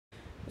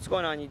What's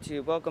going on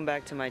YouTube? Welcome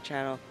back to my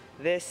channel.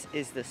 This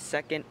is the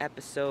second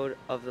episode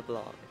of the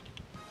vlog.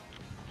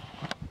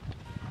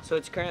 So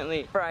it's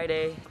currently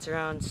Friday, it's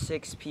around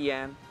 6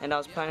 p.m. and I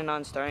was planning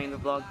on starting the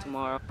vlog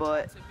tomorrow,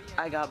 but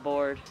I got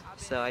bored,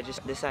 so I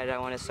just decided I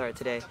want to start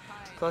today.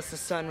 Plus the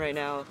sun right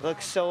now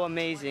looks so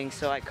amazing,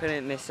 so I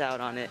couldn't miss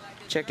out on it.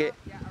 Check it.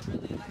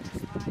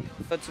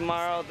 So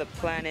tomorrow the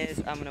plan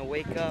is I'm gonna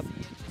wake up.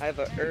 I have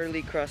an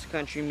early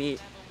cross-country meet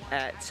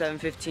at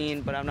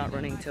 7:15, but I'm not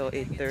running till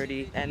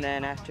 8:30. And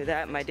then after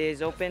that, my day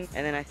is open.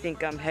 And then I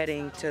think I'm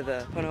heading to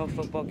the Punahou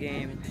football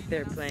game.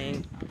 They're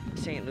playing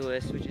St.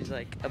 Louis, which is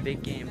like a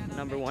big game,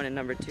 #1 and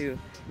 #2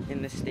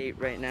 in the state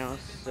right now.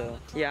 So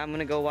yeah, I'm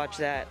gonna go watch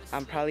that.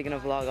 I'm probably gonna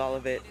vlog all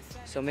of it.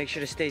 So make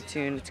sure to stay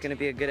tuned. It's gonna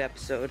be a good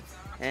episode.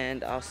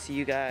 And I'll see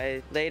you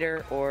guys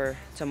later or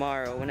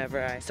tomorrow whenever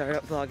I start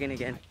up vlogging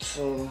again.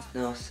 So it's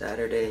now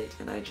Saturday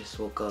and I just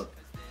woke up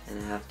and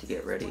I have to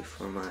get ready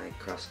for my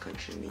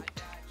cross-country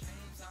meet.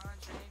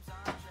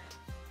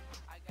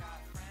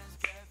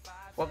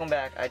 Welcome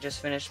back. I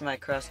just finished my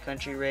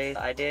cross-country race.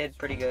 I did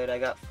pretty good. I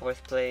got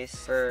 4th place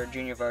for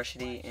junior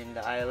varsity in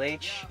the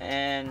ILH,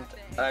 and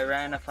I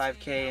ran a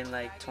 5K in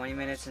like 20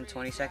 minutes and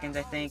 20 seconds,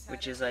 I think,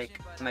 which is like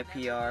my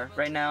PR.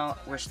 Right now,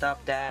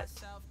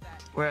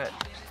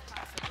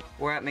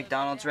 we're at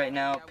McDonald's right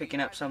now,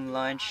 picking up some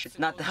lunch. It's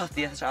not the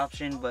healthiest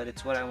option, but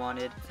it's what I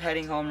wanted.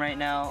 Heading home right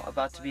now,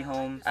 about to be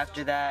home.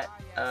 After that,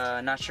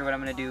 not sure what I'm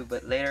gonna do,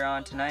 but later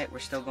on tonight, we're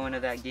still going to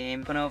that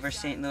game. Punahou over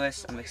St.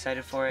 Louis, I'm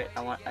excited for it.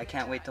 I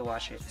can't wait to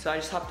watch it. So I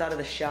just hopped out of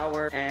the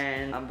shower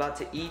and I'm about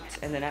to eat,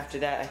 and then after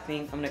that, I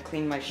think I'm gonna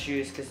clean my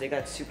shoes because they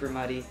got super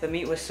muddy. The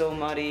meet was so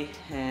muddy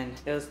and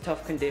it was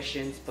tough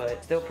conditions,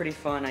 but still pretty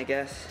fun, I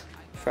guess.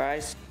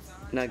 Fries,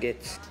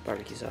 nuggets,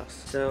 barbecue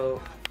sauce.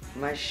 So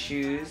my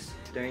shoes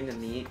during the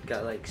meet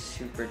got like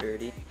super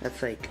dirty.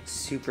 That's like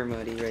super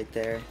muddy right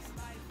there.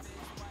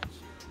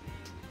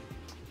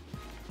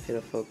 It'll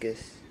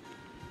focus.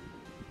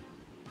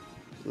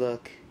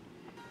 Look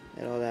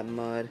at all that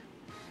mud.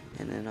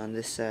 And then on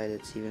this side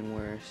it's even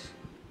worse.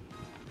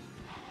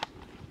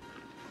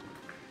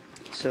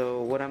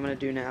 So what I'm gonna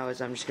do now is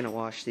I'm just gonna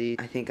wash these.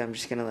 I think I'm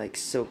just gonna like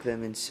soak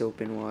them in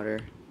soap and water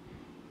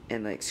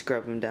and like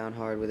scrub them down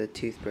hard with a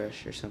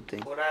toothbrush or something.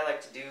 What I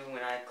like to do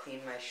when I clean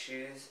my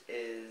shoes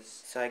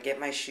is, so I get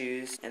my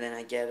shoes and then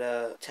I get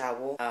a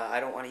towel. I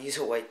don't want to use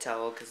a white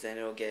towel because then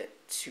it'll get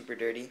super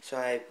dirty. So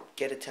I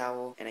get a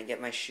towel and I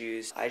get my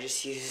shoes. I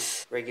just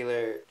use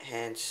regular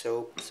hand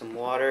soap, some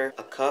water,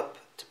 a cup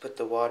to put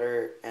the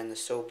water and the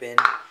soap in.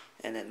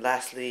 And then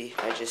lastly,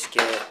 I just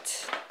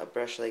get a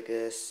brush like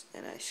this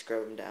and I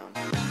scrub them down.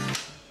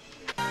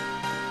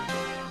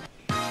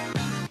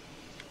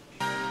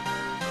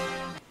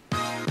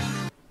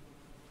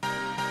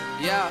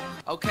 Yeah,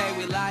 okay,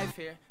 we live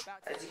here.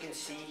 As you can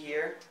see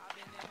here,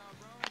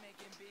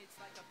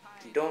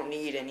 you don't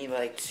need any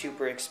like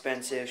super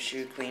expensive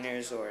shoe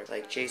cleaners or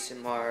like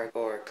Jason Mark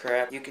or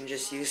crap. You can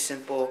just use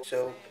simple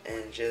soap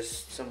and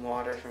just some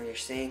water from your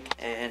sink.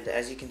 And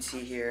as you can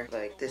see here,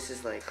 like this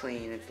is like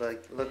clean. It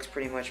like looks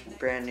pretty much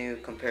brand new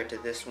compared to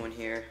this one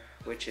here,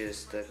 which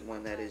is the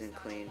one that isn't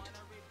cleaned.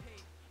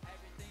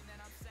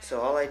 So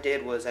all I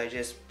did was I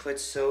just put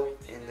soap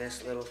in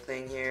this little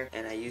thing here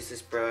and I used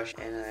this brush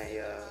and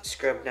I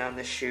scrubbed down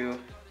the shoe,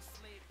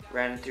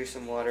 ran it through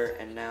some water,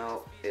 and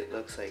now it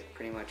looks like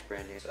pretty much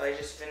brand new. So I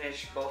just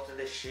finished both of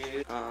the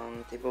shoes.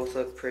 They both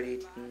look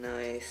pretty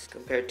nice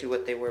compared to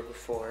what they were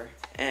before.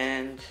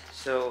 And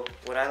so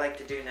what I like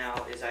to do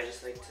now is I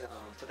just like to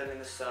put them in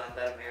the sun,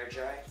 let them air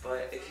dry.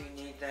 But if you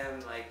need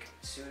them like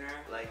sooner,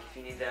 like if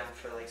you need them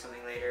for like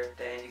something later,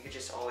 then you could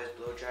just always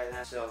blow dry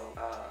them. So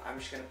I'm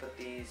just gonna put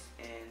these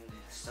in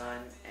the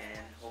sun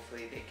and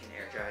hopefully they can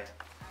air dry.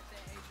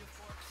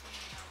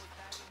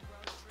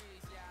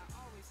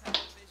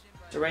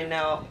 So right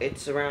now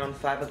it's around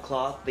 5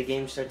 o'clock, the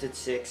game starts at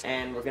 6,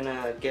 and we're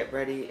gonna get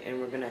ready and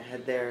we're gonna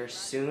head there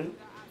soon.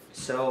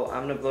 So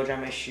I'm gonna blow dry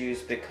my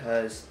shoes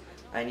because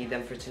I need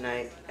them for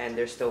tonight and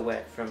they're still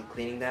wet from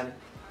cleaning them.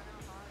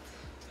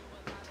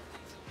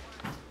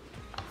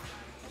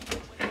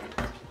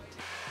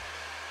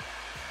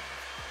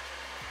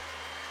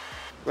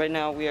 Right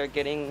now we are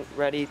getting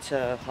ready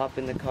to hop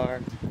in the car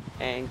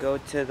and go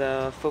to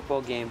the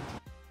football game.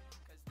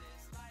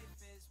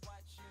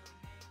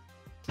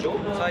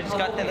 So I just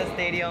got to the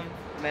stadium,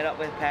 met up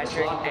with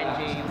Patrick and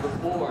James,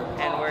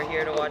 and we're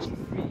here to watch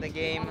the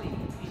game,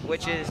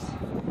 which will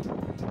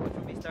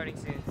be starting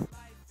soon.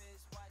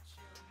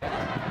 Oh,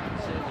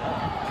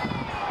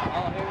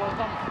 here we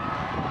come.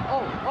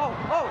 Oh.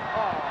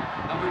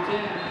 Number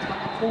 10,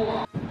 number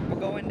 4. We're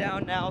going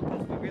down now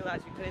because we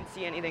realized we couldn't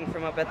see anything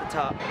from up at the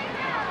top.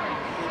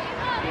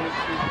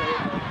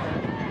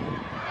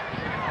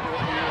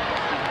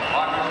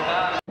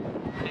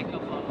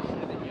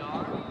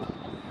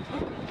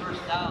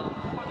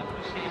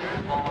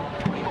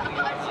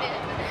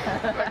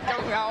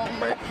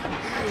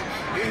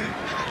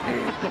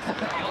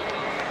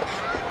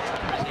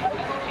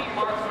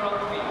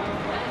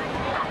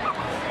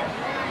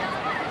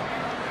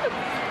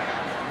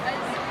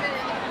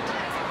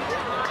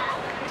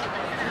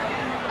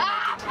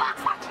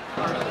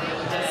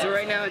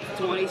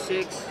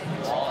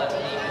 26-7,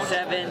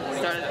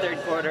 start of the third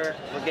quarter.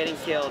 We're getting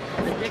killed.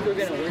 I think we're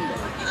gonna win though.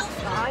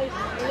 My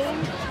name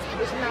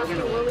is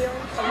Master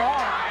Williams.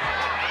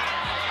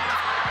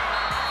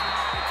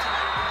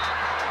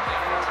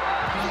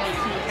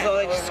 So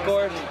they just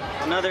scored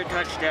another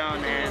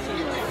touchdown and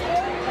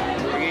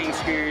we're getting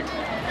screwed.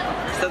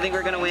 Still think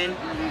we're gonna win? No,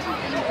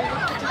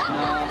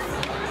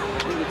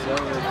 I think it's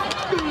over.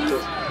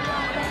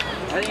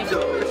 I think it's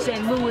over.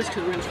 St. Louis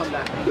because we're gonna come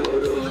back.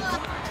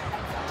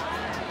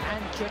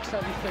 And kicks,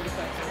 that'll be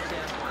 35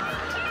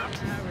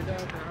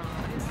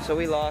 points, So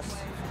we lost,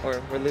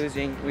 or we're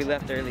losing. We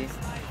left early.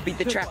 Beat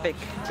the traffic.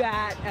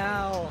 Fat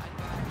L.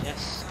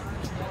 Yes.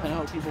 I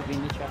know people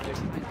being the traffic.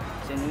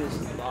 St.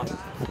 Louis lost.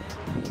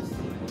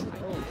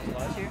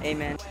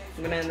 Amen.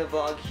 I'm gonna end the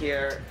vlog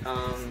here.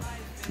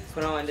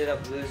 Punahou ended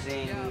up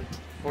losing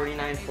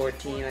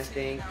 49-14, I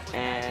think,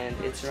 and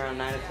it's around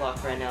 9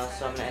 o'clock right now,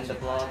 so I'm gonna end the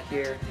vlog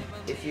here.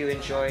 If you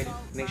enjoyed,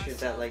 make sure to hit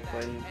that like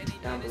button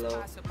down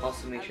below.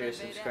 Also make sure to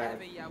subscribe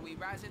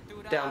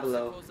down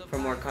below for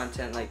more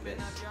content like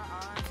this.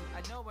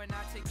 I know we're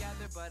not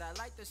together, but I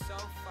like the so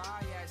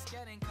far. Yeah, it's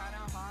getting kind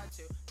of hard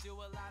to do a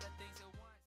lot of things at once.